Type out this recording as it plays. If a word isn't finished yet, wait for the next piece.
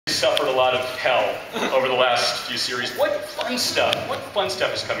suffered a lot of hell over the last few series. What fun stuff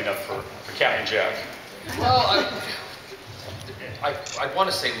is coming up for Captain Jack? Well, I want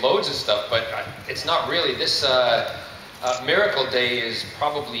to say loads of stuff, but it's not really. This Miracle Day is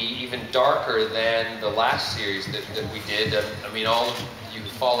probably even darker than the last series that we did. I mean, all of you who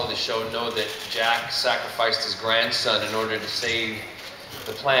follow the show know that Jack sacrificed his grandson in order to save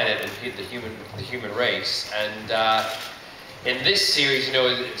the planet and the human race. And in this series, you know,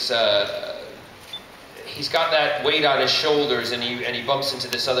 it's he's got that weight on his shoulders, and he bumps into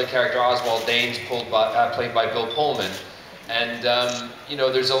this other character, Oswald Danes, played by Bill Pullman. And you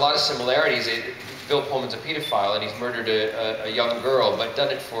know, there's a lot of similarities. Bill Pullman's a pedophile, and he's murdered a young girl, but done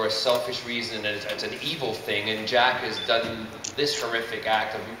it for a selfish reason, and it's an evil thing. And Jack has done this horrific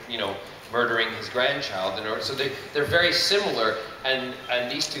act of, you know, murdering his grandchild. And so they're very similar. And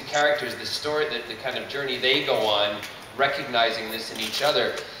these two characters, the story, the kind of journey they go on, recognizing this in each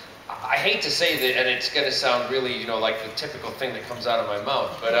other. I hate to say that, and it's going to sound really, you know, like the typical thing that comes out of my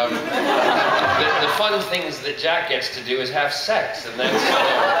mouth, but the fun things that Jack gets to do is have sex, and that's,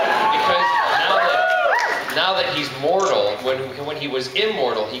 because now that he's mortal, when he was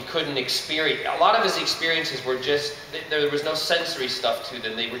immortal, he couldn't experience. A lot of his experiences were just, there was no sensory stuff to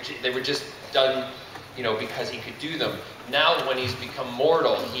them. They were just done, you know, because he could do them. Now, when he's become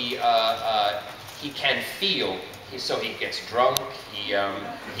mortal, he can feel. So he gets drunk,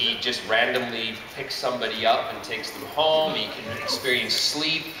 he just randomly picks somebody up and takes them home, he can experience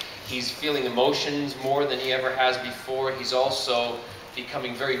sleep, he's feeling emotions more than he ever has before. He's also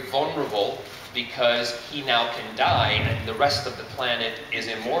becoming very vulnerable because he now can die and the rest of the planet is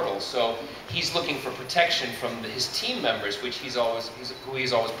immortal. So he's looking for protection from his team members, who he's always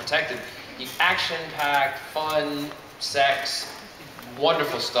protected. He's action-packed, fun, sex,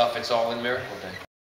 wonderful stuff. It's all in Miracle Day.